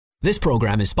This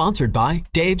program is sponsored by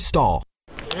Dave Stahl.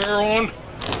 Power on.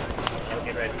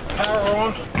 Power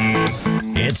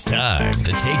on. It's time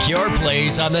to take your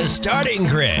place on the starting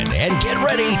grid and get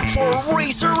ready for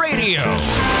Racer Radio.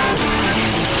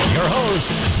 Your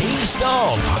host, Dave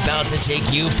Stahl, about to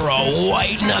take you for a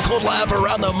white-knuckled lap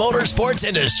around the motorsports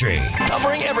industry,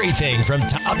 covering everything from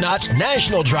top-notch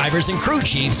national drivers and crew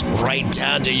chiefs right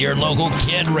down to your local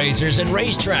kid racers and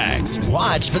racetracks.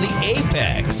 Watch for the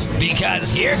apex, because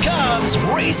here comes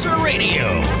Racer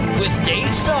Radio with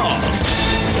Dave Stahl.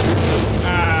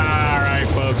 All right,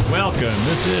 folks, welcome.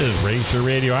 This is Racer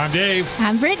Radio. I'm Dave.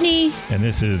 I'm Brittany. And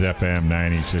this is FM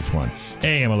 96.1,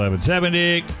 AM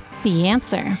 1170. The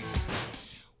answer.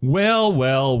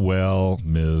 Well,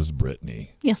 Ms.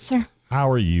 Brittany. Yes, sir. How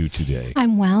are you today?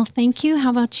 I'm well, thank you. How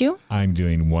about you? I'm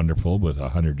doing wonderful with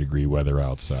 100-degree weather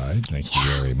outside. Thank you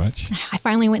very much. I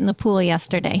finally went in the pool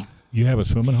yesterday. You have a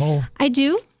swimming hole? I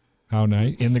do. How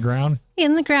nice? In the ground?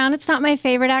 In the ground. It's not my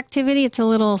favorite activity. It's a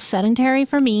little sedentary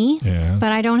for me. Yeah.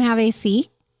 But I don't have AC.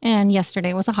 And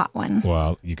yesterday was a hot one.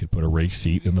 Well, you could put a race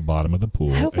seat in the bottom of the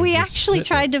pool. We actually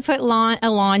tried to put a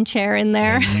lawn chair in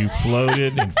there. And you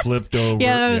floated and flipped over.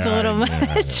 Yeah, that was a little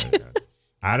much. Yeah.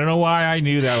 I don't know why I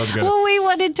knew that was going to... Well, we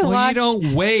wanted to watch... You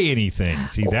don't weigh anything.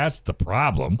 See, that's the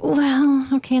problem. Well,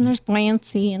 okay, and there's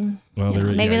buoyancy, and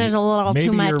maybe there's a little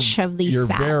too much of the You're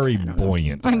fat. very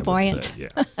buoyant. I'm buoyant. Yeah.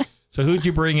 So who'd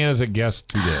you bring in as a guest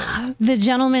today? The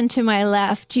gentleman to my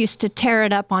left used to tear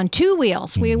it up on two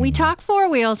wheels. We talk four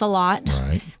wheels a lot.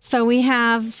 Right. So we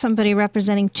have somebody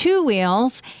representing two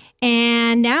wheels.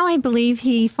 And now I believe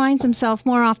he finds himself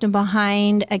more often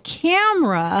behind a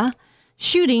camera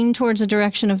shooting towards the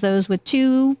direction of those with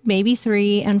two, maybe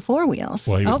three, and four wheels.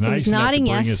 Well, he was nice he's enough nodding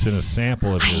to bring yes. us in a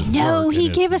sample of his I know. work, He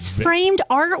and gave it's us framed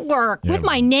artwork with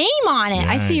my name on it.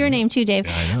 Yeah, I see your name too, Dave.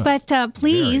 Yeah, I know. But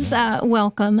please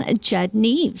welcome Judd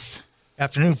Neves.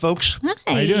 Afternoon, folks. Hi.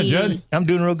 How you doing, Judd? I'm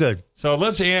doing real good. So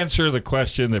let's answer the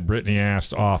question that Brittany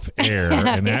asked off air,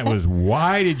 and that was,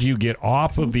 why did you get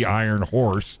off of the Iron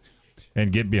Horse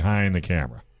and get behind the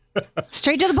camera?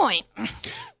 Straight to the point.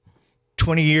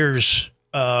 20 years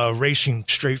racing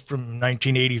straight from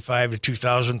 1985 to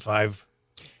 2005.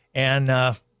 And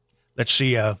let's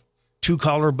see, two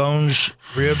collarbones,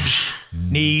 ribs,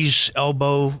 knees,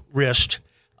 elbow, wrist.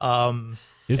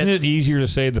 Isn't it easier to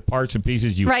say the parts and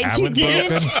pieces you Right, you haven't didn't.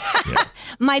 broken? Yeah.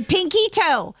 My pinky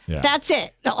toe. Yeah. That's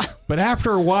it. But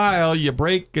after a while, you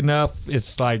break enough,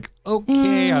 it's like,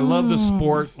 okay, I love the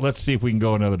sport. Let's see if we can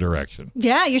go another direction.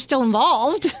 Yeah, you're still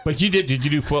involved. But did you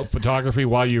do photography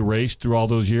while you raced through all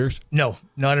those years? No,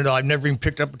 not at all. I've never even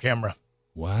picked up a camera.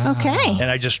 Wow. Okay.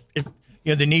 And I just,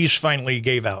 the knees finally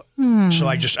gave out. So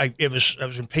I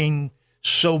was in pain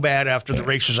so bad after the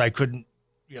races I couldn't,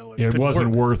 It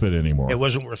wasn't worth it anymore. It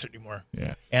wasn't worth it anymore.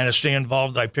 Yeah. And to stay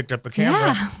involved, I picked up a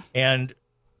camera, and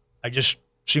I just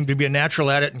seemed to be a natural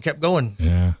at it and kept going.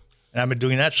 Yeah. And I've been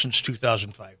doing that since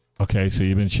 2005. Okay, so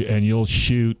you've been and you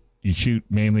shoot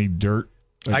mainly dirt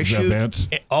I shoot events?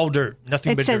 all dirt,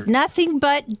 nothing It but says dirt. nothing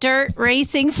but dirt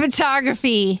racing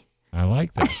photography. I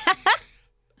like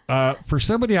that. For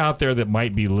somebody out there that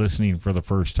might be listening for the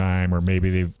first time, or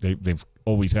maybe they've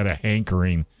always had a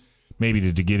hankering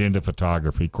maybe to get into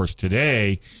photography. Of course,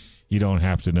 today you don't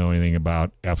have to know anything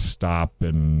about f-stop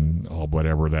and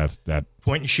whatever that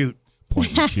Point and shoot.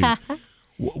 point and shoot.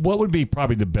 What would be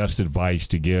probably the best advice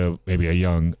to give maybe a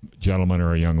young gentleman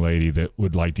or a young lady that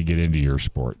would like to get into your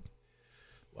sport?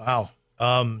 Wow.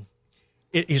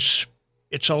 It's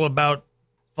all about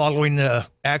following the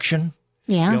action.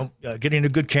 Yeah. Getting a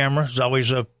good camera is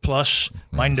always a plus.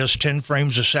 Mine does 10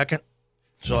 frames a second,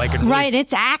 so I can Right,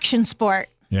 it's action sport.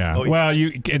 Yeah. Oh, Well,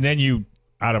 you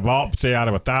out of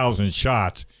 1,000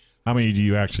 shots, how many do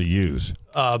you actually use?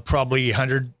 Probably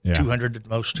 100, 200 at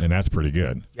most. And that's pretty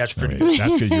good. That's pretty good.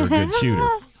 That's because you're a good shooter.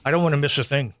 I don't want to miss a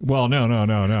thing. Well,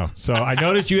 no. So I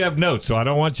know that you have notes, so I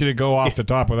don't want you to go off the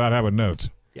top without having notes.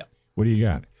 Yeah. What do you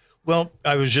got? Well,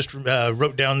 I was just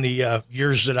wrote down the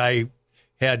years that I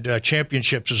had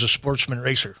championships as a sportsman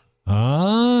racer.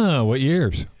 Ah, what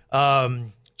years?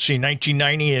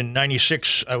 1990 and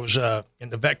 96, I was in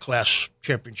the vet class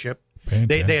championship.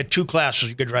 Fantastic. They had two classes.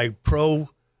 You could ride pro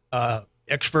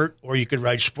expert, or you could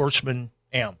ride sportsman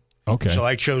am. Okay. So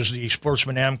I chose the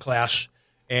sportsman am class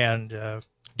and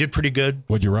did pretty good.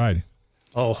 What'd you ride?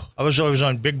 Oh, I was always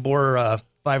on big bore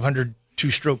 500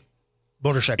 two-stroke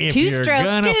motorcycle. If Two-stroke, you're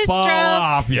gonna fall two-stroke.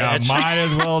 off, you Yeah, might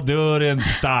as well do it in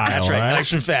style. That's right,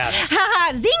 nice and fast.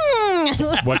 Ha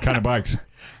zing! What kind of bikes?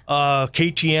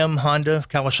 KTM, Honda,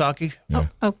 Kawasaki. Yeah.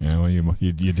 Oh. Yeah, well,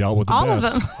 you dealt with the All of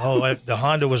best. them. Oh, the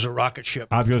Honda was a rocket ship.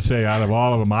 I was going to say, out of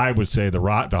all of them, I would say the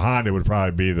Honda would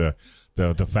probably be the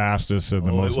the fastest and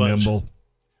the Oh, most it was. nimble.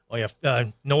 Oh yeah,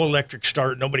 no electric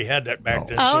start. Nobody had that back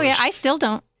then. Oh so yeah, it's- I still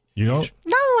don't. You know,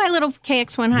 No, my little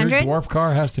KX100. your dwarf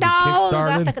car has to be No,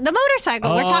 kick-started. not the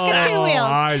motorcycle. We're talking two Oh, wheels.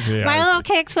 I see, My I little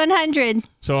KX100.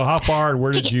 So how far and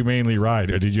where did you mainly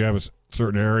ride? Or did you have a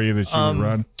certain area that you would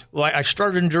run? Well, I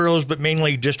started in Enduros, but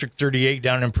mainly District 38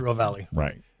 down in Pearl Valley.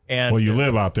 Right. And Well, you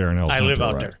live out there in El I Centro, live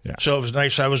out right? there. Yeah. So it was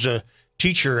nice. I was a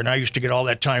teacher, and I used to get all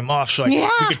that time off, so Yeah.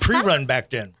 we could pre-run back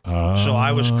then. So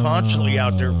I was constantly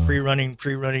out there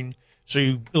pre-running. So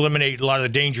you eliminate a lot of the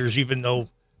dangers, even though,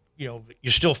 you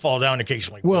still fall down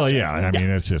occasionally. Well, yeah. I mean,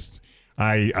 it's just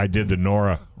I did the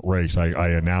NORA race. I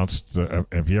announced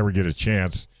if you ever get a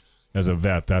chance as a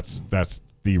vet, that's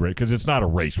the race because it's not a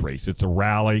race. It's a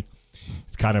rally.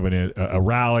 It's kind of a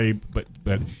rally, but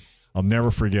I'll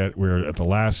never forget. We were at the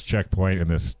last checkpoint, and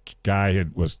this guy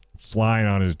was flying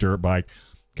on his dirt bike,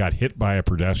 got hit by a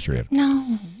pedestrian.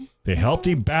 No. They helped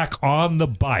him back on the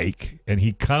bike, and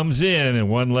he comes in, and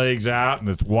one leg's out, and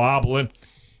it's wobbling.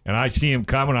 And I see him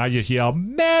coming. I just yell,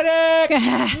 "Medic!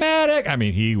 Medic!" I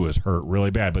mean, he was hurt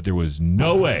really bad, but there was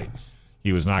no way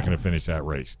he was not going to finish that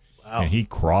race. Wow. And he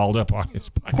crawled up on his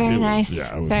bike. Very It was- nice.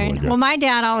 Yeah, it was Very really nice. good. Well, my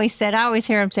dad always said, I always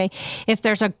hear him say, if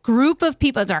there's a group of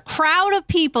people, there's a crowd of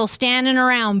people standing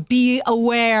around, be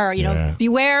aware, Yeah.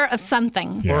 beware of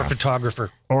something. Yeah. Or a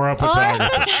photographer. Or a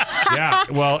photographer. Yeah,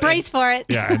 well, Brace for it.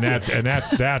 yeah, and that's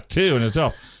that too in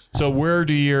itself. So where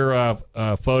do your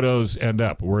photos end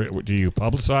up? Where do you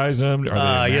publicize them?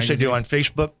 Are they in Yes, I do magazines? on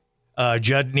Facebook,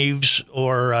 Judd Neves,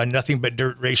 or Nothing But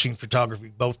Dirt Racing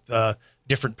Photography, both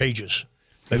different pages.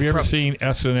 Have you ever seen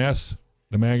S&S,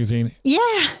 the magazine? Yeah.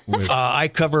 With, I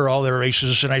cover all their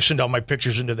races, and I send all my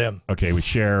pictures into them. okay, with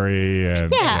Sherry and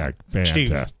Yeah. fantastic.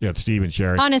 Steve. Yeah, Steve and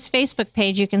Sherry. On his Facebook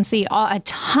page, you can see a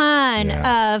ton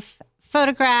Yeah. of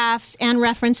photographs and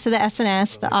reference to the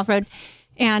S&S, the off-road.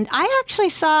 And I actually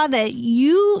saw that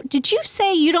did you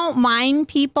say you don't mind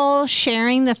people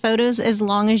sharing the photos as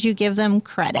long as you give them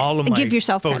credit? All of my give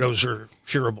yourself photos are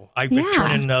shareable. I Yeah.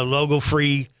 turn in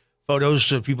logo-free photos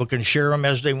so people can share them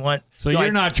as they want. So No,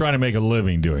 you're not trying to make a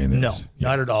living doing this? No,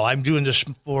 not at all. I'm doing this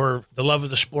for the love of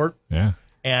the sport, Yeah.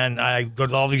 and I go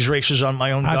to all these races on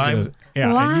my own dime. Yeah,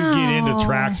 and you get into Wow.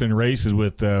 tracks and races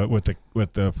with the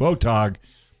Photog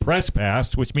press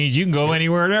pass, which means you can go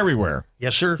anywhere and everywhere.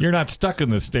 Yes, sir. You're not stuck in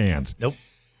the stands. Nope.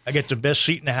 I get the best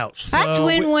seat in the house. That's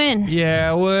win-win.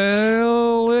 Yeah,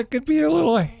 well, it could be a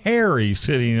little hairy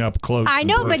sitting up close. I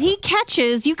know, but he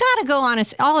catches. You got to go on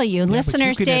all of you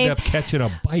listeners, but you could Dave. end up catching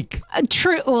a bike.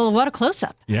 True. Well, what a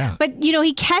close-up. Yeah. But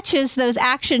he catches those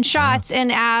action shots,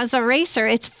 and as a racer,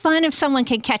 it's fun if someone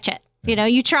can catch it.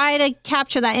 You try to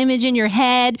capture that image in your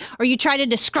head, or you try to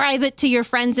describe it to your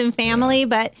friends and family,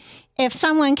 but if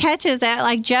someone catches that,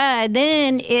 like Judd,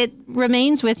 then it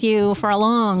remains with you for a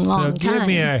long, long So time. give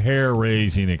me a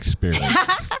hair-raising experience.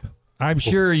 I'm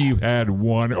sure you had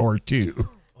one or two.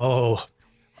 Oh,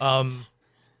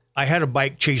 I had a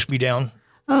bike chase me down,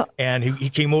 and he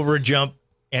came over a jump,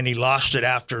 and he lost it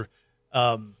after.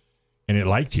 And it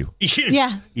liked you.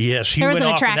 Yeah. Yes, he There was went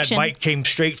an off, and that attraction. bike came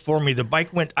straight for me. The bike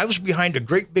I was behind a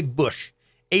great big bush,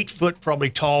 8 foot, probably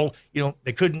tall.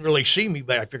 They couldn't really see me,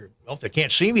 but I figured, well, if they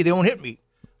can't see me, they won't hit me.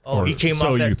 Oh, Or he came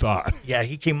so off that. you thought. Yeah,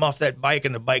 he came off that bike,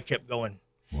 and the bike kept going.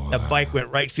 The bike went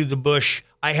right through the bush.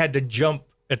 I had to jump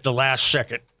at the last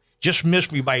second. Just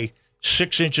missed me by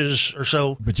 6 inches or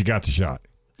so. But you got the shot.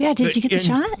 Yeah, did you get the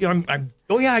And, shot?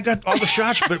 I got all the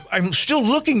shots, but I'm still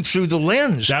looking through the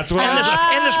lens. That's what and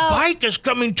I- this bike is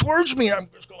coming towards me. I'm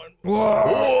just going,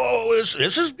 whoa,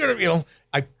 this is going to,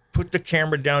 I put the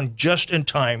camera down just in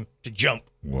time to jump.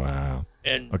 Wow.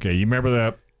 And Okay, you remember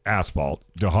that asphalt,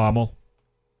 DeHammel?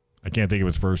 I can't think of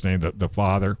his first name, the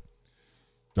father.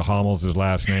 DeHammel's his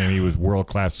last name. He was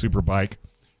world-class superbike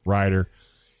rider.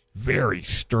 Very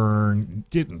stern,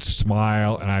 didn't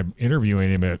smile. And I'm interviewing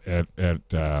him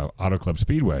at Auto Club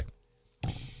Speedway.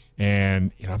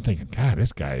 And I'm thinking, God,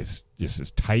 this guy is just as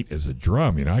tight as a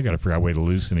drum. I got to figure out a way to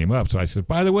loosen him up. So I said,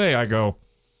 by the way, I go,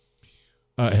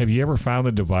 have you ever found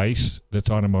the device that's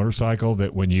on a motorcycle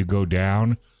that when you go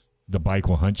down, the bike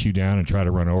will hunt you down and try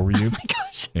to run over you? Oh my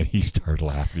gosh. And he started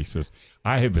laughing. He says,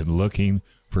 I have been looking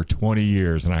for 20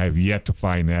 years, and I have yet to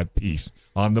find that piece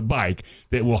on the bike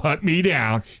that will hunt me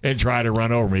down and try to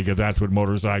run over me, because that's what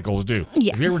motorcycles do.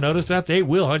 Yeah. Have you ever noticed that? They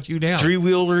will hunt you down.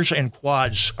 three-wheelers and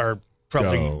quads are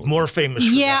probably Go. more famous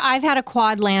for Yeah, that. I've had a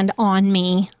quad land on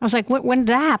me. I was like, when did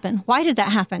that happen? Why did that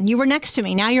happen? You were next to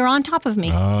me. Now you're on top of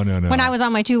me. Oh, no. When I was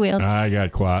on my two-wheeled. I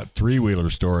got three-wheeler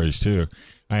stories, too.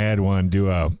 I had one do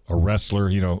a wrestler,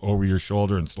 over your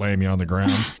shoulder and slam you on the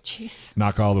ground. Jeez.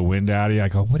 Knock all the wind out of you. I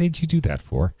go, what did you do that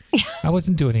for? I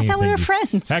wasn't doing anything. I thought we were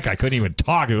friends. Heck, I couldn't even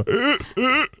talk.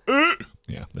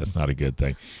 Yeah, that's not a good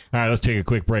thing. All right, let's take a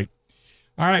quick break.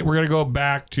 All right, we're going to go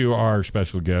back to our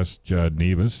special guest, Judd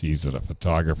Neves. He's a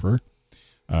photographer,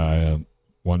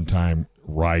 one-time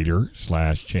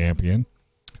rider/champion.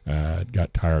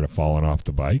 Got tired of falling off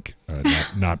the bike,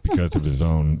 not because of his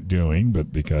own doing,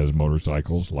 but because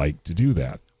motorcycles like to do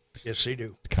that. Yes, they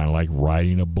do. It's kind of like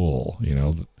riding a bull.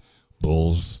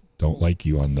 Bulls don't like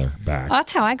you on their back.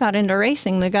 That's how I got into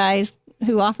racing. The guys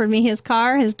who offered me his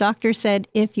car, his doctor said,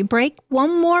 if you break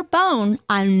one more bone,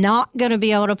 I'm not going to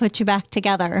be able to put you back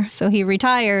together. So he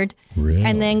retired Really?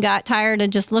 and then got tired of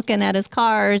just looking at his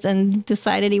cars and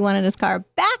decided he wanted his car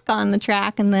back on the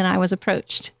track. And then I was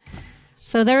approached.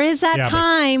 So there is that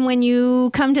time when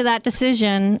you come to that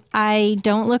decision. I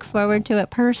don't look forward to it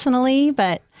personally,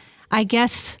 but I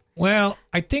guess... Well,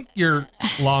 I think your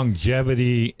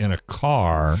longevity in a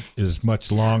car is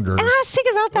much longer. And I was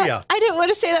thinking about that. yeah. I didn't want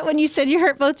to say that when you said you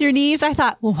hurt both your knees. I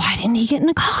thought, well, why didn't he get in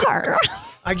a car?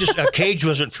 A cage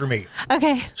wasn't for me.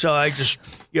 Okay. So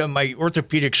my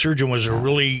orthopedic surgeon was a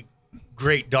really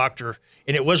great doctor.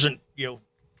 And it wasn't,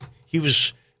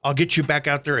 I'll get you back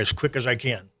out there as quick as I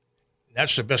can.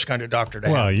 That's the best kind of doctor to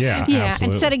have. Well, yeah. Yeah.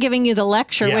 Absolutely. Instead of giving you the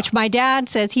lecture, which my dad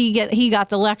says he got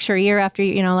the lecture year after,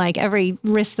 like every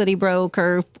wrist that he broke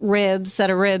or set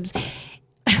of ribs.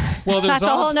 Well, that's a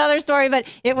whole nother story, but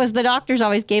it was the doctors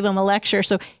always gave him a lecture.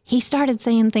 So he started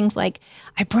saying things like,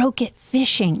 I broke it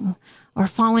fishing or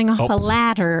falling off a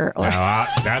ladder. Or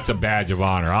that's a badge of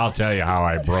honor. I'll tell you how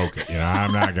I broke it.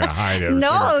 I'm not going to hide it.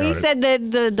 No, he said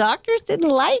that the doctors didn't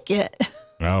like it.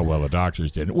 Oh, well, the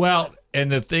doctors didn't. Well, and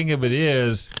the thing of it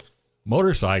is,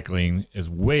 motorcycling is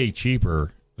way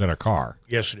cheaper than a car.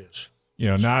 Yes, it is.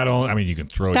 Not only, you can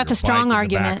throw That's your a strong bike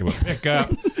argument. in the back of a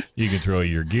pickup. You can throw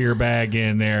your gear bag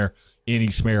in there, any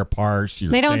spare parts.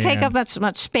 They don't take up that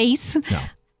much space. No.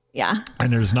 Yeah.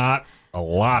 And there's not a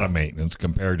lot of maintenance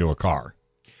compared to a car.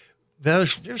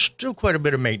 There's still quite a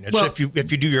bit of maintenance. Well, if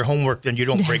you do your homework, then you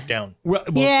don't break down. Well,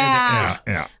 Yeah.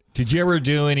 Yeah. Did you ever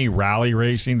do any rally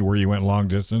racing where you went long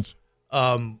distance?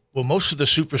 Well, most of the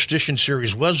Superstition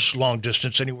series was long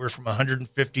distance, anywhere from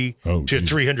 150 to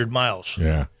 300 miles.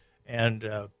 Yeah. And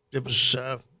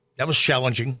that was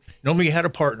challenging. Normally you had a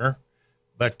partner,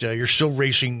 but you're still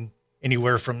racing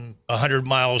anywhere from 100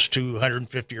 miles to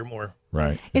 150 or more.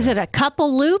 Right. Is it a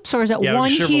couple loops or is it one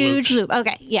huge loop?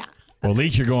 Okay, yeah. Well, at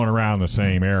least you're going around the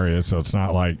same area, so it's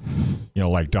not like,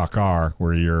 like Dakar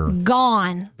where you're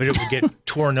gone. But it would get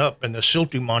torn up, and the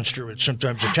silty monster would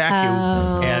sometimes attack you.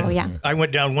 And I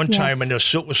went down one time, and the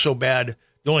silt was so bad,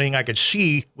 the only thing I could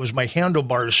see was my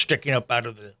handlebars sticking up out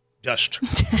of the dust.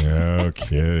 No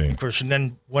kidding. Of course, and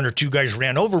then one or two guys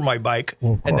ran over my bike,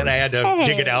 Well, and then I had to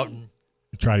dig it out and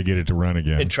try to get it to run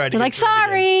again. try to You're get like, it to run again.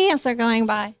 sorry, as they're going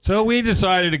by. So we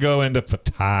decided to go into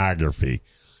photography.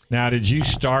 Now, did you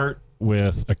start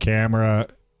with a camera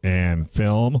and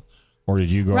film, or did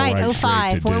you go right straight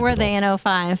 05. to Where were digital? they in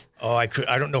 05? Oh, I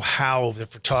don't know how the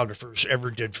photographers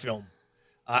ever did film.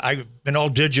 I've been all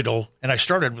digital, and I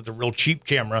started with a real cheap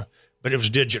camera, but it was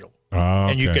digital. Oh,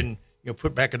 And you okay. can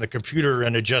put back in the computer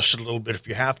and adjust it a little bit if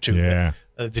you have to. Yeah.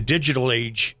 But, the digital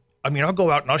age, I'll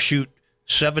go out and I'll shoot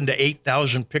 7,000 to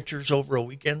 8,000 pictures over a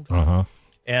weekend. Uh-huh.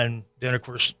 And then, of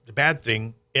course, the bad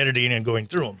thing, editing and going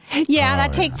through them. Yeah,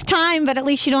 that takes time, but at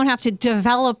least you don't have to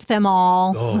develop them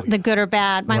all, the good or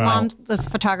bad. My mom was a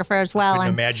photographer as well. I can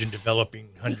And imagine developing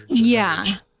hundreds of yeah.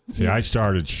 hundreds. See, I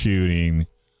started shooting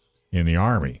in the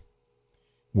Army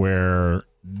where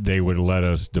they would let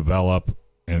us develop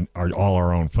all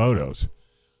our own photos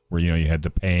where, you had the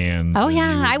pans. Oh, and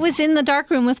yeah. I was in the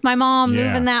darkroom with my mom Yeah.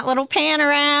 moving that little pan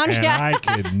around. And Yeah. I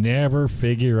could never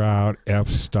figure out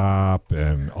f-stop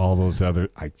and all those other.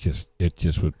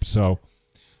 So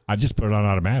I just put it on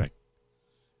automatic,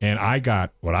 and I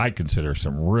got what I consider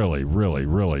some really, really,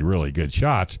 really, really good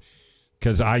shots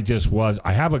because I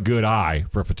have a good eye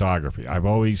for photography. I've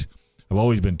always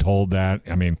been told that.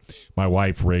 My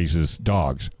wife raises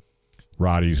dogs,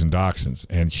 Rotties and Dachshunds,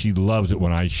 and she loves it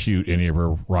when I shoot any of her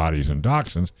Rotties and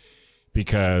Dachshunds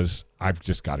because I've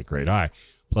just got a great eye.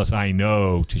 Plus, I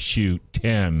know to shoot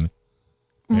 10,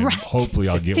 and Right. hopefully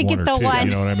I'll get To one get or the two. one.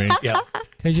 You know what I mean? Yeah.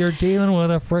 Because you're dealing with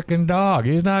a freaking dog.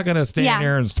 He's not going to stand Yeah.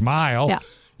 there and smile. Yeah.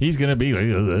 He's going to be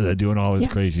doing all this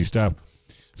crazy stuff.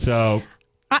 So,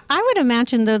 I would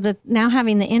imagine, though, that now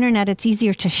having the internet, it's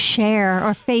easier to share,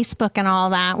 or Facebook and all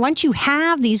that. Once you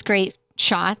have these great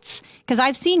shots, because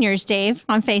I've seen yours, Dave,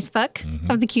 on Facebook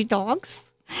of the cute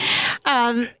dogs.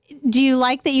 Do you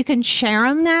like that you can share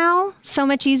them now so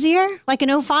much easier? Like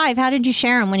in '05, how did you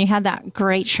share them when you had that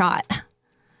great shot?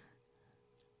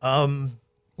 Well,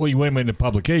 you went into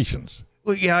publications.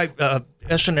 Well, yeah,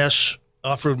 SNS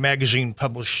Off-Road Magazine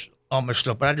published all my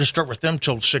stuff, but I didn't start with them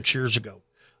till 6 years ago.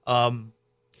 I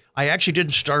actually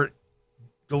didn't start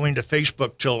going to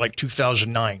Facebook till like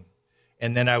 2009.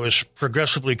 And then I was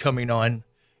progressively coming on,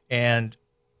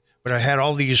 but I had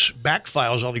all these back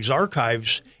files, all these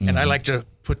archives, and I like to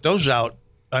put those out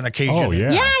on occasion. Oh,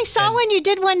 yeah. Yeah, I saw when you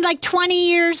did one like 20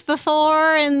 years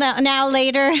before and now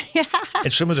later.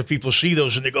 And some of the people see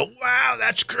those and they go, wow,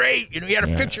 that's great. You had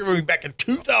a picture of me back in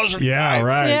 2005. Yeah,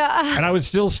 right. Yeah. And I was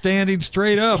still standing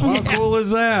straight up. How cool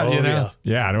is that? Oh,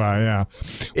 Yeah.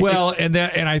 Well, and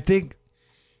I think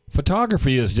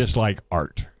photography is just like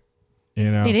art.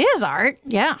 It is art.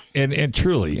 Yeah. And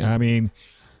truly, I mean,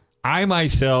 I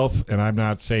myself, and I'm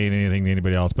not saying anything to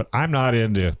anybody else, but I'm not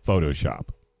into Photoshop.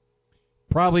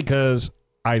 Probably because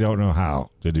I don't know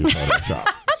how to do Photoshop.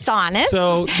 That's honest.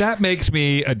 So that makes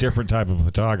me a different type of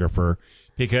photographer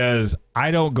because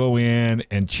I don't go in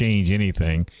and change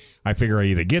anything. I figure I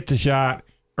either get the shot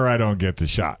or I don't get the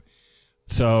shot.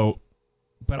 So,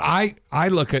 but I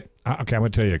look at, okay, I'm going to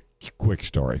tell you a quick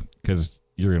story because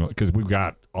we've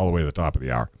got all the way to the top of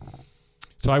the hour.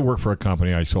 So I work for a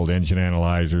company. I sold engine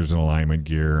analyzers and alignment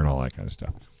gear and all that kind of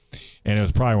stuff. And it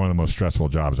was probably one of the most stressful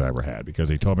jobs I ever had because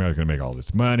they told me I was going to make all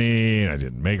this money and I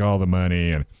didn't make all the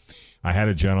money. And I had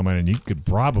a gentleman, and you could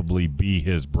probably be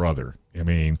his brother. I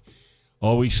mean,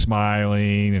 always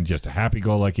smiling and just a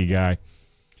happy-go-lucky guy.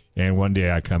 And one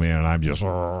day I come in and I'm just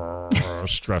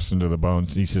stressing to the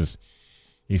bones. He says,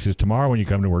 tomorrow when you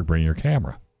come to work, bring your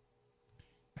camera.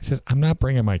 I said, I'm not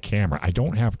bringing my camera. I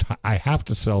don't have time. I have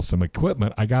to sell some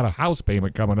equipment. I got a house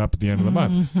payment coming up at the end of the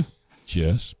month.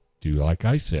 Just do like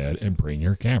I said and bring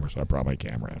your camera. So I brought my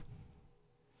camera in.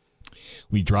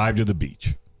 We drive to the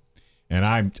beach, and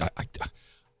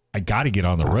I got to get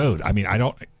on the road. I mean, I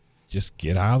don't just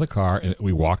get out of the car, and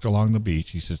we walked along the beach.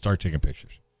 He said, start taking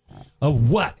pictures. Of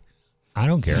what? I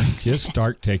don't care. Just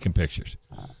start taking pictures.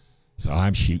 So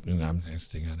I'm shooting, and I'm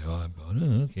next thing I know, I'm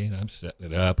going, okay, and I'm setting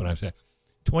it up, and I'm saying,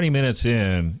 20 minutes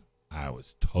in, I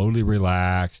was totally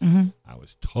relaxed. I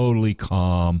was totally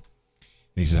calm.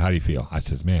 And he says, how do you feel? I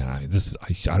says, man, I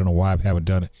don't know why I haven't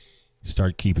done it.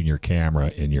 Start keeping your camera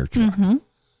in your truck. And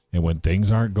when things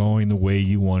aren't going the way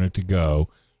you want it to go,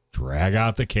 drag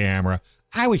out the camera.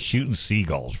 I was shooting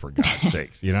seagulls, for God's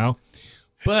sakes,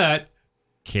 But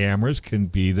cameras can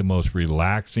be the most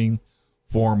relaxing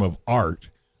form of art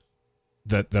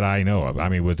that I know of. I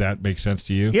mean, would that make sense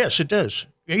to you? Yes, it does.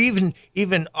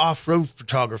 Even off-road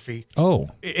photography. Oh.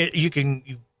 You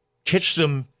catch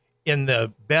them in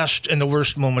the best and the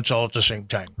worst moments all at the same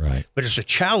time. Right. But it's a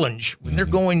challenge when they're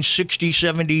going 60,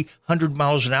 70, 100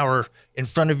 miles an hour in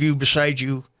front of you, beside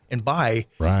you, and by.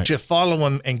 Right. To follow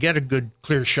them and get a good,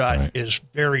 clear shot is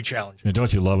very challenging. And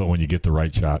don't you love it when you get the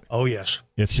right shot? Oh, yes.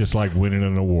 It's just like winning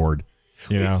an award,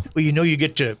 Well, you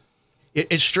get to –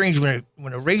 it's strange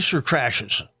when a racer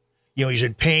crashes. He's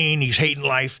in pain. He's hating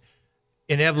life.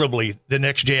 Inevitably, the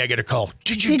next day I get a call.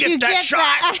 Did you get that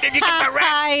shot? Did you get that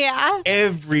right? Yeah.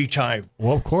 Every time.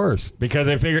 Well, of course, because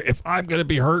I figure if I'm going to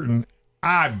be hurting,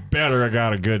 I better have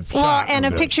got a good shot. Well, and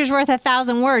a picture's worth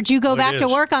 1,000 words. You go back to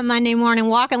work on Monday morning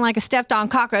walking like a stepped-on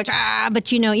cockroach, but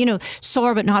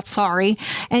sore but not sorry.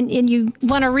 And you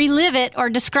want to relive it or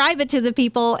describe it to the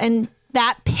people, and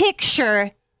that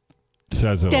picture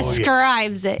says it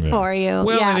describes it for you.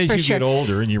 Well, yeah, and for as you sure. get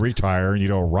older and you retire and you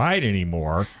don't ride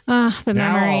anymore, the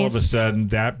now memories. all of a sudden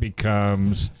that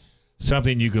becomes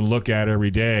something you can look at every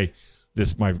day.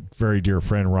 This, my very dear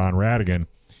friend Ron Radigan,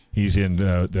 he's in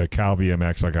the Cal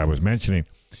VMX, like I was mentioning,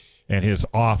 and his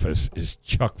office is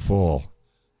chock full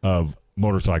of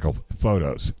motorcycle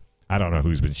photos. I don't know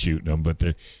who's been shooting them, but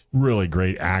they're really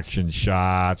great action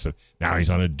shots. And now he's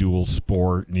on a dual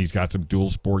sport, and he's got some dual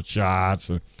sport shots,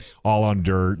 and all on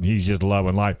dirt, and he's just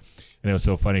loving life. And it was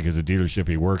so funny because the dealership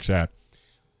he works at,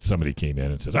 somebody came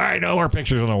in and says, all right, no more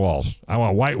pictures on the walls. I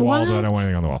want white walls. I don't want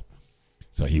anything on the wall.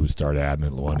 So he would start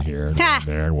adding one here, and one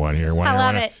there, and one here, one I here.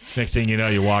 love one it. Here. Next thing you know,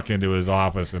 you walk into his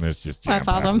office, and it's just That's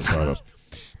jam-packed awesome. with photos.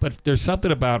 But there's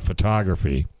something about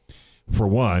photography. For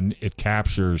one, it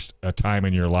captures a time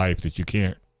in your life that you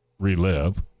can't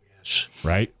relive. Yes.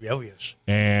 Right? Oh, yes.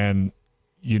 And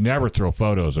you never throw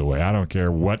photos away. I don't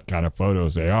care what kind of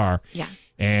photos they are. Yeah.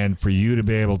 And for you to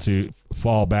be able to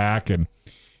fall back and,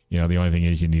 the only thing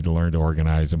is you need to learn to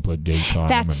organize and put dates on them.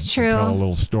 That's and true. Tell a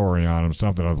little story on them,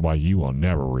 something otherwise you will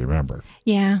never remember.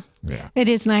 Yeah. Yeah. It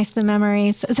is nice, the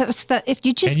memories. So if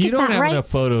you just and you get don't that have right. enough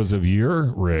photos of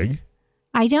your rig.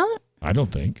 I don't? I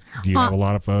don't think. Do you have a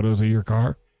lot of photos of your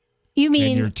car? You And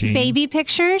your mean team? baby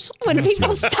pictures? When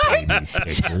people start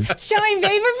showing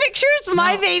baby pictures?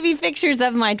 My baby pictures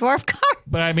of my dwarf car.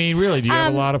 But I mean, really, do you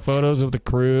have a lot of photos of the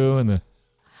crew and the?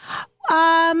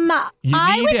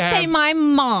 I would say my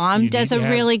mom you does a need to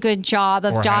have- really good job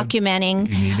of or have- documenting.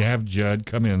 You need to have Judd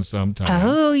come in sometime.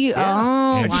 Oh,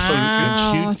 And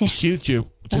wow. shoot you.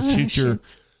 Just shoot your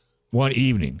one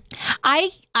evening.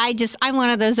 I'm one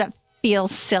of those that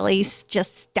feels silly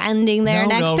just standing there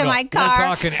next to my car. We're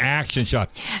talking action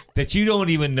shots that you don't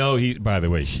even know he's. By the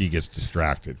way, she gets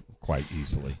distracted quite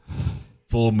easily.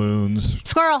 Full moons.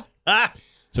 Squirrel.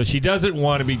 So she doesn't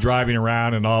want to be driving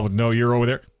around and all of no, you're over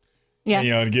there. Yeah.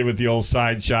 You know, and give it the old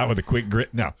side shot with a quick grit.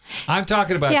 No, I'm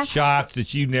talking about shots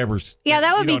that you never. Yeah,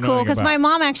 that would be cool because my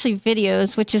mom actually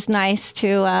videos, which is nice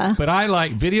to. But I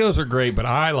like videos are great, but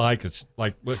I like it's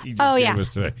like what he just gave us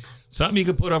today. Something you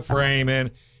can put a frame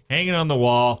in, hanging on the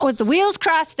wall. With the wheels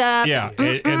crossed up. Yeah,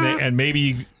 and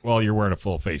maybe you're wearing a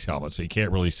full face helmet, so you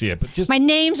can't really see it. But just my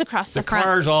name's across the front. The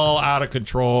car's all out of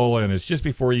control, and it's just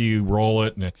before you roll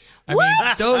it. And I mean,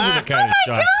 those are the kind of shots.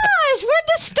 Oh my gosh, where'd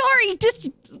the story just?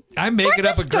 I'm making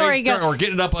up a great story, or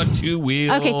getting up on two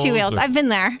wheels. Okay, two wheels. I've been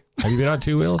there. Have you been on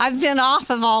two wheels? I've been off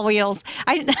of all wheels.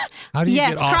 How do you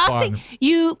get off crossing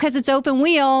on? because it's open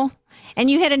wheel. And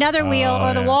you hit another wheel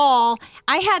or the wall.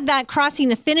 I had that crossing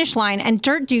the finish line, and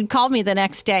Dirt Dude called me the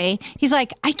next day. He's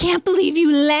like, I can't believe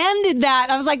you landed that.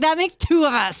 I was like, that makes two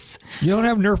of us. You don't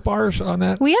have Nerf bars on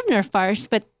that? We have Nerf bars,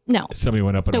 but no. Somebody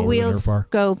went up and the over wheels the Nerf bar?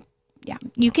 go, yeah.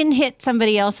 You can hit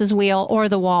somebody else's wheel or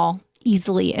the wall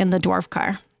easily in the dwarf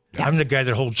car. Yeah. I'm the guy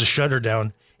that holds the shutter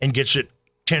down and gets it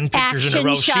 10 pictures Action in a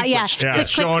row shot, sequenced.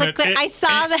 yeah. Click, click. I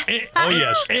saw that. Oh,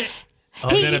 yes.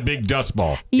 And then a big dust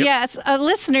ball. Yes,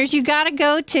 listeners, you got to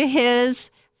go to his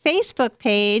Facebook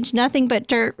page, Nothing But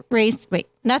Dirt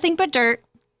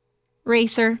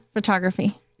Racer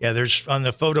Photography. Yeah, there's on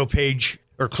the photo page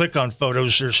or click on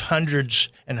photos, there's hundreds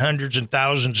and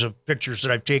thousands of pictures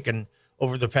that I've taken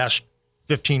over the past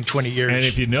 15, 20 years. And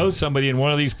if you know somebody in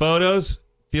one of these photos,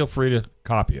 feel free to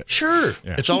copy it. Sure.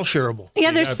 Yeah. It's all shareable.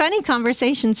 Yeah, there's funny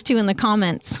conversations too in the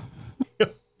comments.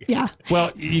 Yeah.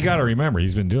 Well, you got to remember,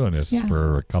 he's been doing this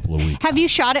for a couple of weeks. Have you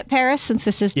shot at Paris since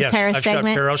this is the Paris I've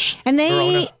segment? Shot Paris, and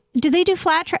Verona. do they do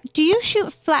flat track? Do you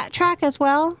shoot flat track as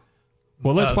well?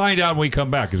 Well, let's find out when we come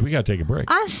back because we got to take a break.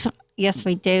 Yes,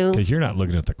 we do. Because you're not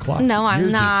looking at the clock. No, I'm You're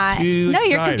not. Just too No,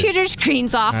 your excited. computer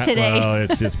screen's off today. Well,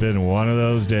 it's just been one of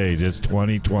those days. It's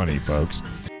 2020, folks. All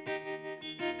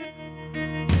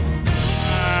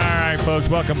right, folks,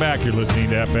 welcome back. You're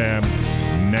listening to FM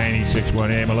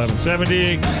 96.1 AM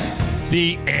 1170.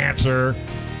 The answer.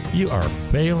 You are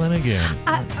failing again.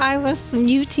 I was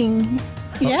muting.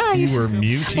 Yeah. You were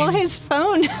muting? Well, his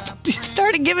phone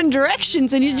started giving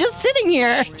directions, and he's just sitting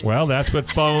here. Well, that's what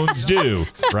phones do,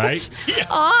 right?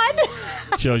 Odd.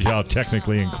 Shows you how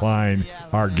technically inclined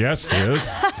our guest is.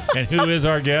 And who is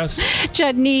our guest?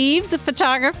 Judd Neves, a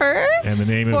photographer. And the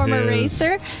name former of his...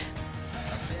 racer.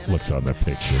 Looks on the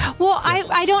picture. Well,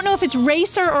 I don't know if it's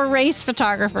racer or race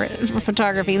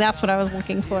photography. That's what I was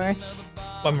looking for.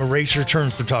 I'm a racer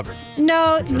turned photographer.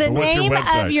 No, the What's your name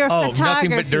website? of your photography.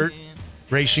 Nothing but dirt.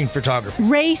 Racing photography.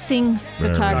 Racing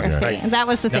Very photography. right. That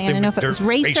was the thing. I Nothing didn't know if it but was dirt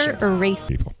racer racing. or race.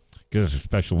 People. Get us a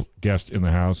special guest in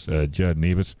the house, Judd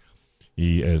Neves.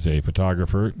 He is a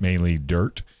photographer, mainly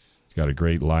dirt. He's got a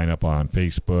great lineup on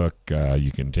Facebook.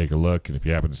 You can take a look, and if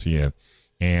you happen to see an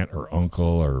aunt or uncle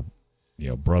or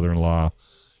brother-in-law,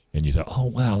 and you say, "Oh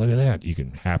wow, look at that!" You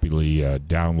can happily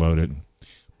download it, and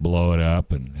blow it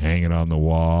up, and hang it on the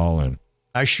wall. And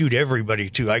I shoot everybody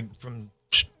too. From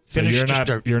so finish to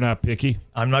start. you're not picky.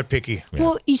 I'm not picky. Yeah.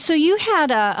 Well, so you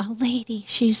had a lady.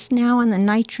 She's now in the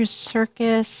Nitrous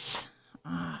Circus.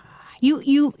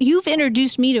 You've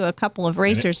introduced me to a couple of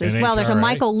racers as well. There's a NHRA.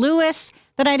 Michael Lewis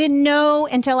that I didn't know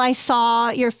until I saw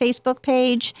your Facebook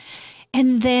page,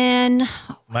 and then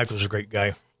Michael's a great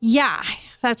guy. yeah,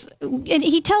 and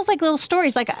he tells like little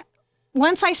stories. Like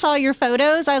once I saw your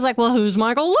photos, I was like, well, who's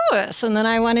Michael Lewis? And then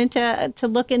I wanted to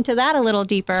look into that a little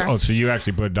deeper. Oh, so you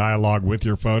actually put dialogue with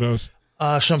your photos?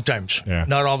 Sometimes, Yeah.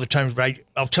 not all the times, but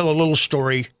I'll tell a little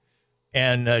story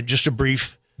and just a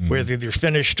brief, whether they're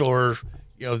finished or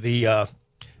the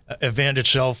event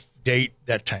itself, date,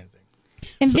 that kind of thing.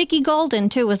 And Vicky Golden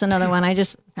too was another one. I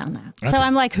just found that. So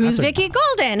I'm like, who's Vicky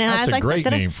Golden? And I was That's a like, great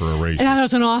name for a racer. That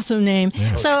was an awesome name.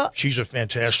 Yeah. So She's a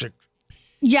fantastic.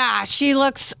 yeah, she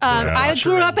looks. I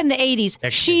grew up in the '80s.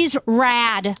 She's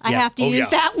rad. I have to use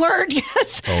that word.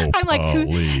 Yes. Oh, I'm like,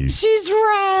 please. she's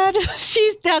rad.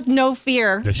 She's has no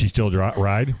fear. Does she still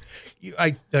ride?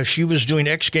 She was doing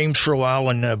X Games for a while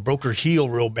and broke her heel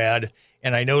real bad.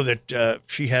 And I know that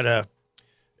she had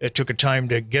it took a time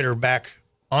to get her back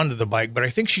onto the bike, but I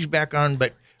think she's back on.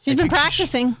 But She's been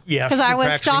practicing. Yeah, because I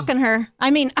was stalking her.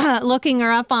 I mean, looking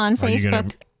her up on Are you gonna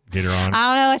Facebook. get her on?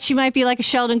 I don't know. She might be like a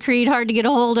Sheldon Creed, hard to get a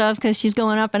hold of because she's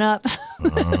going up and up.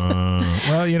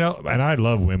 Well, and I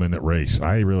love women that race.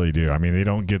 I really do. I mean, they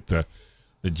don't get the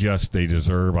just they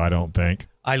deserve, I don't think.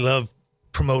 I love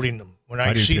promoting them. When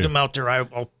I do see too. them out there,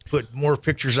 I'll put more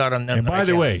pictures out on them. And than by I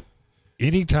the can. way,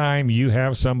 anytime you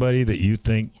have somebody that you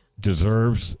think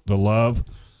deserves the love,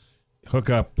 hook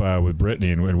up with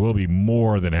Brittany, and we'll be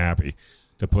more than happy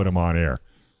to put them on air.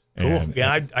 Cool. And,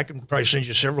 Yeah, I can probably send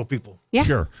you several people. Yeah.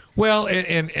 Sure. Well,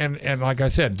 and like I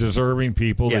said, deserving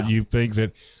people that Yeah. you think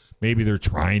that maybe they're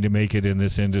trying to make it in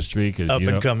this industry because Up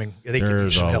and coming. They could use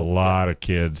there's some a help. lot of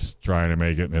kids trying to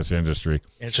make it in this industry,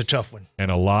 And it's a tough one.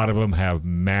 and a lot of them have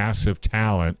massive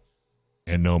talent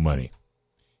and no money.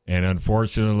 And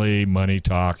unfortunately, money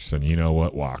talks, and you know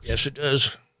what walks. Yes, it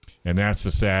does. And that's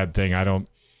the sad thing.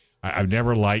 I've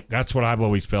never liked. That's what I've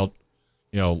always felt.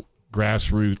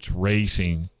 Grassroots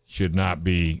racing should not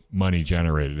be money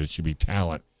generated. It should be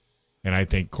talent. And I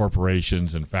think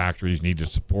corporations and factories need to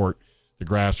support the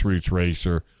grassroots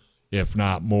racer, if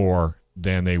not more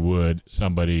than they would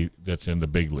somebody that's in the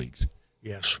big leagues.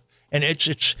 Yes, and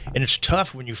it's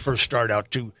tough when you first start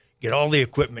out to get all the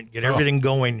equipment, get everything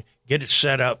going, get it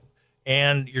set up,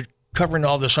 and you're covering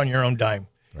all this on your own dime,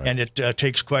 and it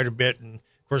takes quite a bit. And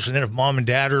of course, and then if mom and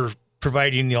dad are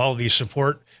providing all the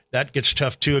support, that gets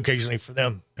tough too occasionally for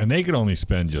them. And they can only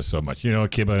spend just so much. A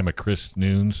kid by the name of Chris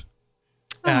Noons,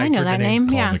 Oh, I know heard that the name.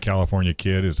 called Yeah. him the California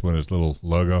Kid, is one of his little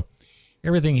logo.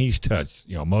 Everything he's touched,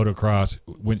 motocross,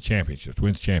 wins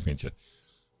championships.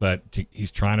 But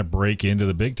he's trying to break into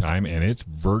the big time, and it's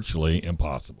virtually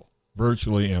impossible.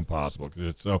 Virtually impossible, because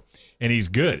it's so. And he's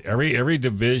good. Every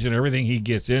division, everything he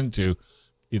gets into,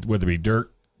 whether it be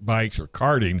dirt bikes or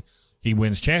karting, he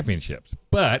wins championships.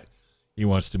 But he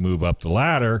wants to move up the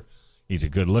ladder. He's a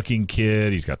good-looking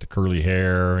kid. He's got the curly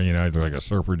hair. He's like a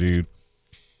surfer dude.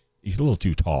 He's a little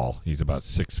too tall. He's about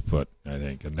 6 foot, I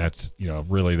think, and that's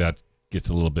really that gets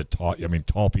a little bit tall. I mean,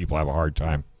 tall people have a hard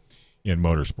time in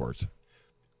motorsports.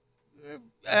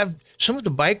 Some of the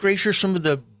bike racers, some of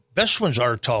the best ones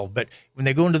are tall, but when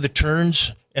they go into the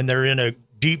turns and they're in a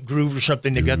deep groove or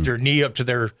something, they got their knee up to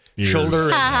their Ears. shoulder.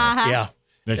 And, yeah.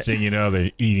 Next thing you know,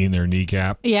 they're eating their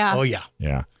kneecap. Yeah. Oh, yeah.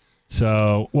 Yeah.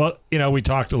 So, well, we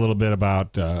talked a little bit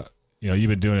about, you've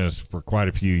been doing this for quite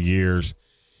a few years.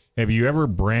 Have you ever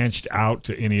branched out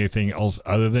to anything else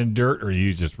other than dirt, or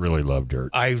you just really love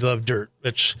dirt? I love dirt.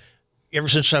 It's ever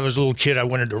since I was a little kid, I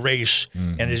wanted to race,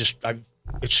 and it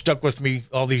stuck with me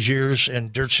all these years.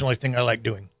 And dirt's the only thing I like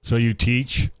doing. So you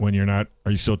teach when you're not?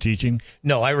 Are you still teaching?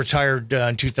 No, I retired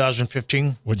in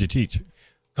 2015. What'd you teach?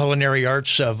 Culinary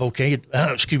arts, voc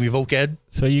ed.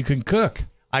 So you can cook.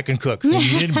 I can cook. And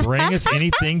you didn't bring us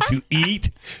anything to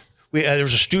eat. There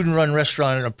was a student-run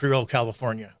restaurant in Imperial,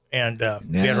 California, and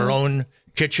we had our own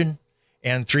kitchen.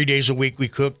 And 3 days a week we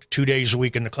cooked, 2 days a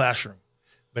week in the classroom.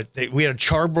 But we had a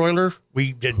charbroiler.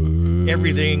 We did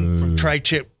everything from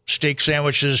tri-tip steak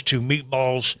sandwiches to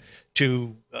meatballs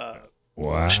to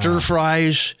Wow. stir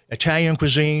fries, Italian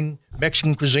cuisine,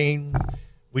 Mexican cuisine.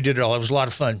 We did it all. It was a lot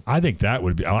of fun. I think that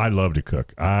would be. I love to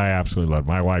cook. I absolutely love.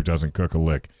 My wife doesn't cook a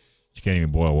lick. She can't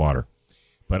even boil water.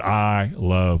 But I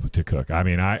love to cook. I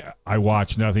mean, I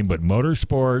watch nothing but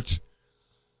motorsports,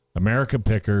 American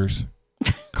Pickers,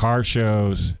 car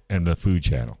shows, and the Food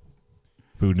Channel,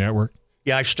 Food Network.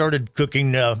 Yeah, I started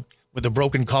cooking with a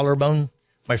broken collarbone.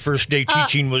 My first day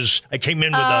teaching was I came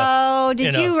in with Oh,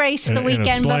 did you race the in a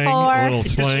weekend sling, before? a little a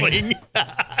sling. sling.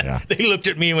 Yeah. They looked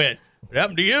at me and went, "What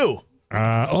happened to you?"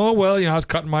 Oh well, I was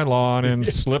cutting my lawn and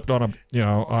slipped on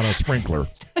a sprinkler.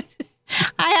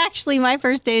 I actually, my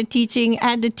first day of teaching,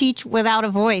 had to teach without a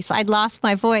voice. I'd lost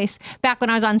my voice back when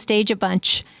I was on stage a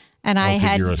bunch. And I 'cause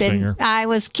had you're a singer? I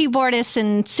was keyboardist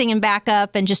and singing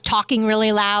backup and just talking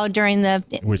really loud during the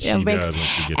Which she breaks. does when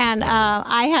she gets And excited.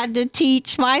 I had to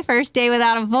teach my first day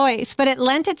without a voice, but it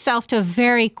lent itself to a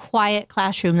very quiet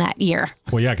classroom that year.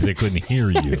 Well, yeah, because they couldn't hear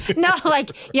you. No,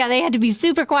 they had to be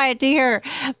super quiet to hear.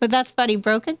 But that's funny.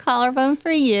 Broken collarbone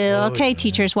for you. Okay,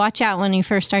 teachers, watch out when you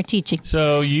first start teaching.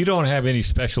 So you don't have any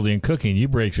specialty in cooking. You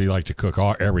basically like to cook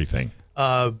everything.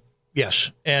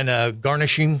 Yes, and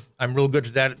garnishing. I'm real good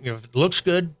at that. If it looks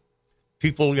good,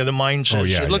 people, the mind says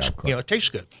yeah, it looks, of course. it tastes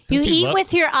good. You you eat love-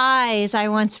 with your eyes. I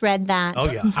once read that. Oh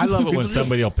yeah, I love it when People do.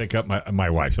 somebody will pick up my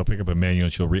wife. She'll pick up a menu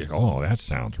and she'll read. Oh, that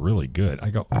sounds really good. I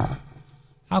go,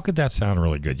 how could that sound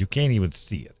really good? You can't even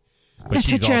see it. But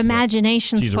That's what your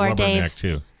imagination's she's for, a Dave. rubberneck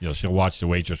too. She'll watch the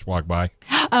waitress walk by.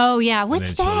 Oh yeah, and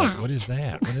what's then she'll that? look, what is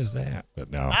that? What is that?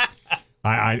 But no,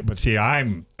 but see,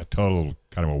 I'm a total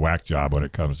kind of a whack job when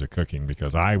it comes to cooking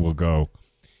because I will go,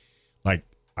 like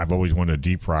I've always wanted a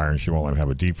deep fryer, and she won't let me have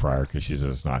a deep fryer because she says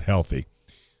it's not healthy.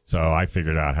 So I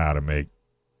figured out how to make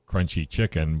crunchy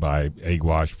chicken by egg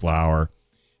wash flour,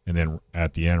 and then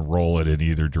at the end roll it in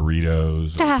either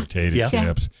Doritos or potato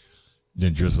chips.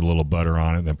 Then drizzle a little butter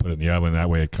on it, and then put it in the oven. That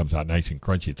way it comes out nice and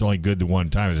crunchy. It's only good the one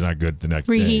time. It's not good the next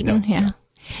day. Reheating, yeah.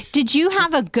 Did you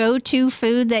have a go-to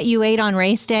food that you ate on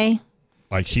race day?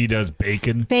 Like she does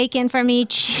bacon. Bacon for me,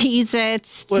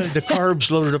 Cheez-Its. Well, the carbs,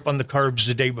 loaded up on the carbs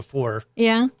the day before.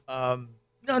 Yeah. No,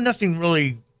 nothing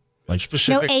really No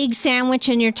specific. egg sandwich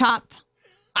in your top.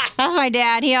 That's my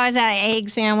dad. He always had an egg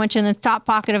sandwich in the top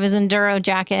pocket of his Enduro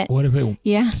jacket. What if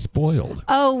it spoiled?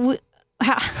 Oh,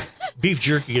 Beef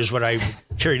jerky is what I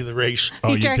carry to the race. Oh,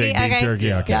 Beef you jerky, take beef okay.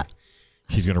 jerky? Okay. Yeah.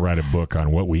 She's going to write a book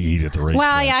on what we eat at the race.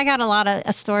 well, yeah, I got a lot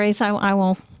of stories. I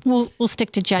won't. We'll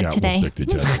stick to Judd today. We'll stick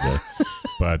to Judd today.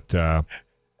 But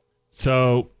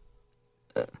so,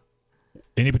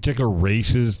 any particular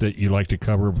races that you like to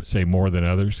cover, say more than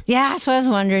others? Yeah, that's what I was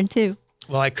wondering too.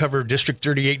 Well, I cover District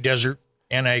 38 Desert,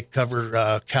 and I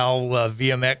cover Cal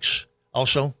VMX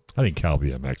also. I think Cal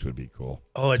VMX would be cool.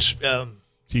 Oh, it's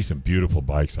See some beautiful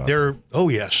bikes out there. they're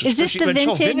yes. Is this the especially- but it's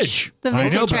all vintage? The I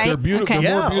vintage, know, but right? they're beautiful. Okay.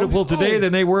 They're more Yeah. beautiful today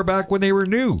than they were back when they were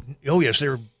new. Oh yes,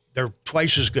 they're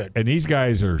twice as good. And these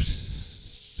guys are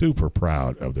super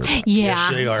proud of their bikes. Yeah. Yes,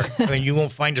 they are. I mean, you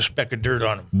won't find a speck of dirt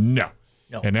on them. No.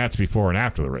 No. And that's before and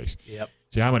after the race. Yep.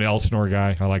 See, I'm an Elsinore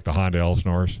guy. I like the Honda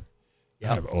Elsinores.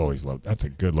 Yeah. I've always loved. That's a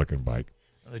good looking bike.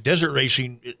 The desert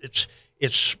racing,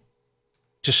 it's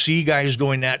to see guys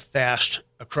going that fast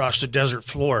across the desert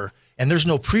floor, and there's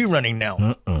no pre-running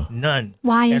now. None.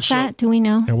 Why And is so that? Do we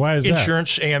know? And why is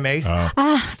Insurance, AMA.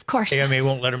 Of course. AMA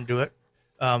won't let them do it.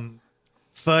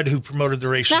 Fudd, who promoted the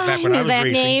races I back when knew I was that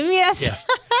racing. name. Yes.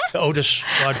 Yeah. Otis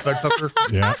Rod Fuddpucker.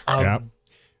 that? Yeah.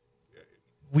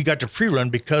 We got to pre-run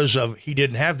because of he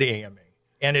didn't have the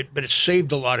AMA, but it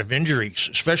saved a lot of injuries,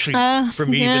 especially for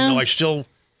me. yeah. Even though I still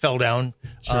fell down.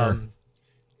 Sure.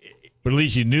 But at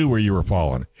least you knew where you were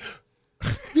falling.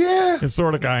 Yeah, It's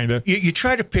sort of, kind of. you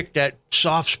try to pick that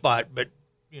soft spot, but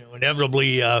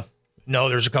inevitably, no,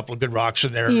 there's a couple of good rocks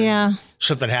in there. Yeah.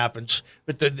 Something happens,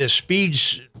 but the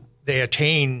speeds they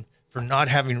attain for not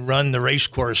having run the race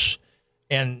course,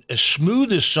 and as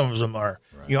smooth as some of them are,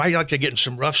 I like to get in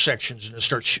some rough sections and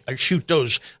I shoot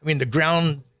those. I mean, the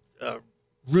ground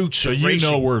routes. So of you racing,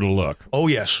 know where to look. Oh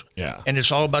yes. Yeah. And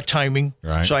it's all about timing.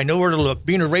 Right. So I know where to look.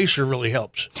 Being a racer really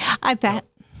helps. I bet.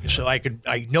 So I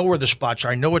know where the spots are.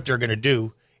 I know what they're going to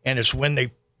do, and it's when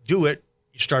they do it,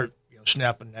 you start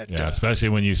snapping that. Yeah, especially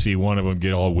when you see one of them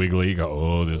get all wiggly, you go,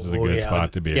 "Oh, this is a good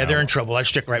spot to be." Yeah, they're in trouble. I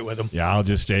stick right with them. Yeah, I'll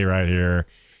just stay right here,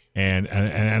 and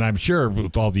I'm sure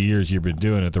with all the years you've been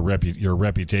doing it, your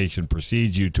reputation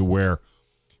precedes you to where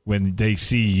when they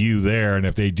see you there, and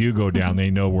if they do go down, they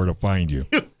know where to find you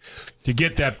to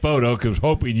get that photo. Because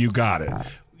hoping you got it.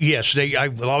 Yes, I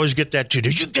will always get that too.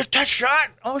 Did you get that shot?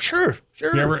 Oh, sure. You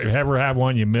ever have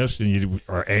one you missed and you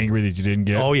are angry that you didn't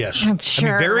get? Oh, yes. I'm sure.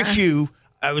 I mean, very few.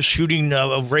 I was shooting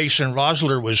a race and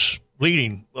Rosler was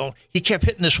leading. Well, he kept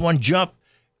hitting this one jump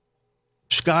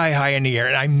sky high in the air,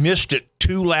 and I missed it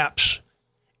 2 laps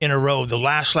in a row. The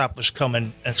last lap was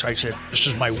coming, and so I said, this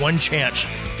is my one chance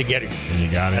to get him. And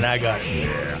you got it? And I got it.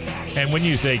 Yeah. And when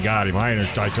you say got him, I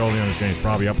totally understand. He's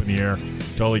probably up in the air,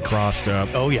 totally crossed up.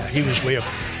 Oh, yeah. He was way up.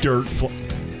 Dirt. That's why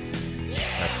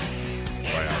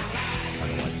I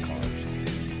kind of like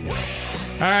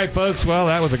cars. All right, folks. Well,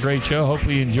 that was a great show.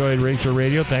 Hopefully you enjoyed Racer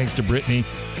Radio. Thanks to Brittany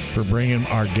for bringing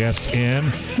our guest in.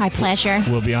 My pleasure.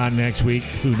 We'll be on next week.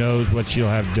 Who knows what she'll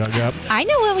have dug up. I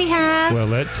know what we have. Well,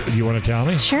 you want to tell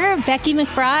me? Sure, Becky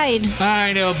McBride.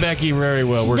 I know Becky very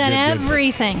well. We're Done good.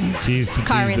 everything. She's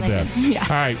Car the related. best. Yeah. All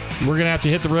right, we're going to have to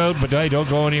hit the road, but hey, don't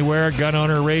go anywhere. Gun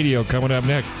Owner Radio coming up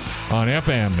next on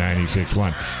FM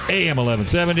 96.1, AM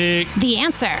 1170. The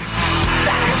Answer.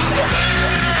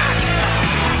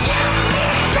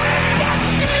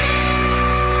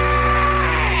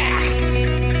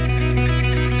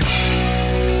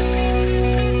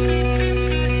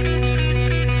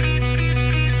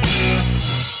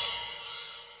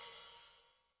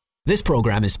 This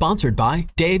program is sponsored by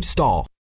Dave Stahl.